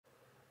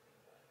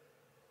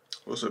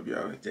What's up,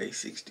 y'all? It's day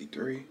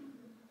 63.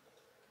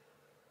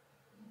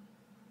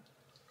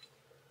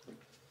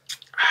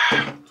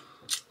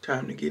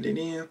 Time to get it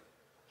in.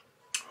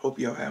 Hope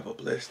y'all have a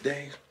blessed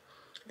day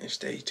and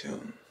stay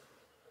tuned.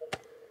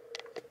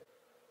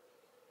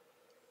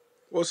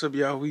 What's up,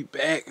 y'all? We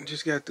back.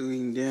 Just got through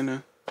eating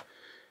dinner.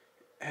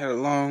 Had a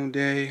long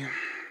day.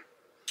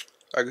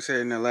 Like I said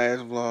in the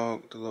last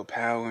vlog, the little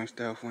power and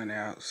stuff went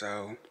out,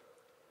 so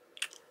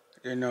I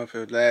didn't know if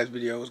the last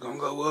video was gonna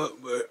go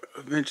up, but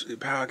eventually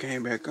power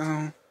came back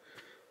on.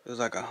 It was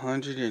like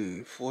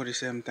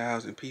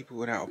 147,000 people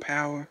without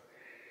power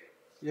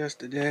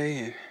yesterday,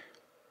 and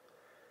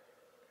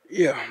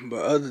yeah,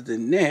 but other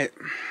than that,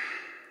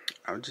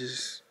 I've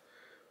just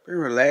been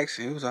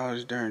relaxing. It was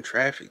always during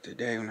traffic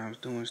today when I was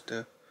doing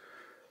stuff,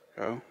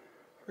 so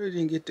I really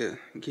didn't get to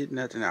get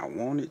nothing I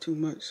wanted too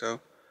much,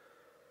 so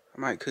I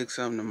might cook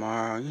something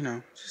tomorrow, you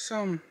know, just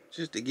something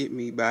just to get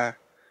me by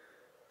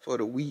for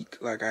the week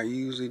like I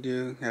usually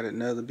do. Got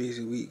another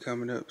busy week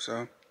coming up,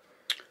 so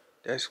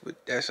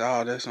that's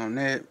all that's on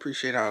that.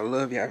 Appreciate all the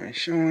love y'all been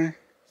showing,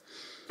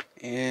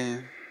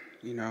 and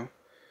you know,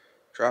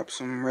 drop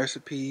some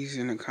recipes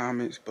in the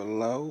comments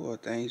below or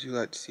things you'd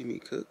like to see me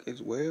cook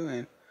as well,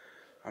 and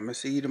I'm gonna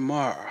see you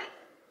tomorrow.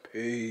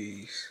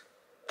 Peace.